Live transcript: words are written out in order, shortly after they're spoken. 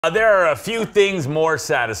There are a few things more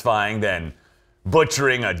satisfying than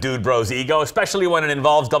butchering a dude bro's ego, especially when it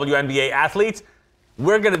involves WNBA athletes.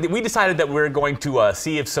 We decided that we're going to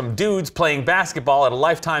see if some dudes playing basketball at a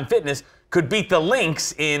Lifetime Fitness could beat the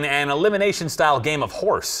Lynx in an elimination-style game of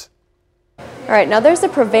horse. All right, now there's a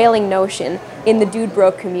prevailing notion in the dude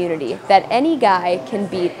bro community that any guy can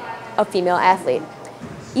beat a female athlete,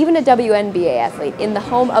 even a WNBA athlete, in the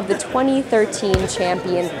home of the 2013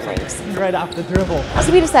 champion Lynx. Right off the dribble.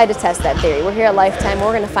 So we decided to test that theory. We're here at Lifetime.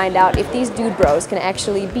 We're going to find out if these dude bros can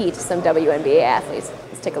actually beat some WNBA athletes.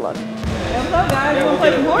 Let's take a look. What's up, guys? You want to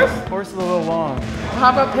play some horse? Horse is a little long.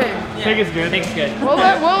 How about pig? Yeah. Pig is good. Pig's good. We'll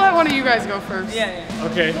let one of you guys go first. Yeah.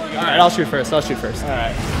 Okay. All right, I'll shoot first. All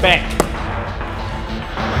right. Bang.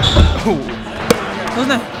 Who's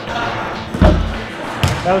that?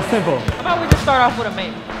 That was simple. How about we just start off with a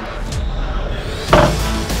maybe?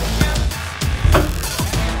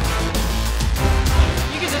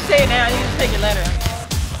 You can just say it now. You can just take your letter.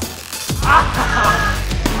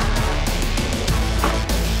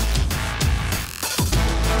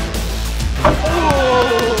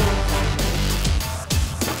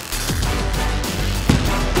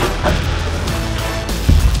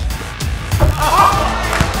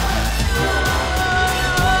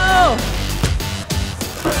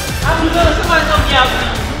 Somebody's gonna be out for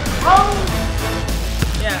you. Oh!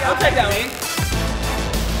 Yeah, I'll take that one.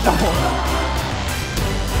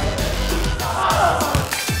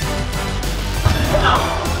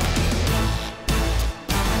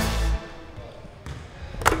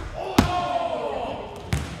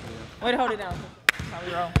 Way to hold it down. That's how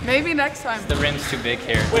we roll. Maybe next time. The rim's too big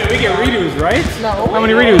here. Wait, we get redos, right? No. How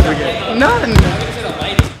many redos we get? None.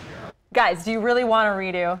 Guys, do you really want to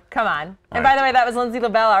redo? Come on. And by the way, that was Lindsay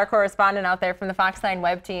LaBelle, our correspondent out there from the Fox 9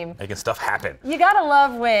 web team. Making stuff happen. You gotta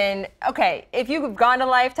love when, okay, if you've gone to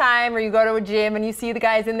Lifetime or you go to a gym and you see the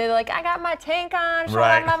guys in there like, I got my tank on, showing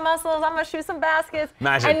off my muscles, I'm gonna shoot some baskets.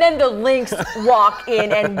 Imagine. And then the Lynx walk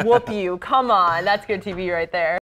in and whoop you. Come on, that's good TV right there.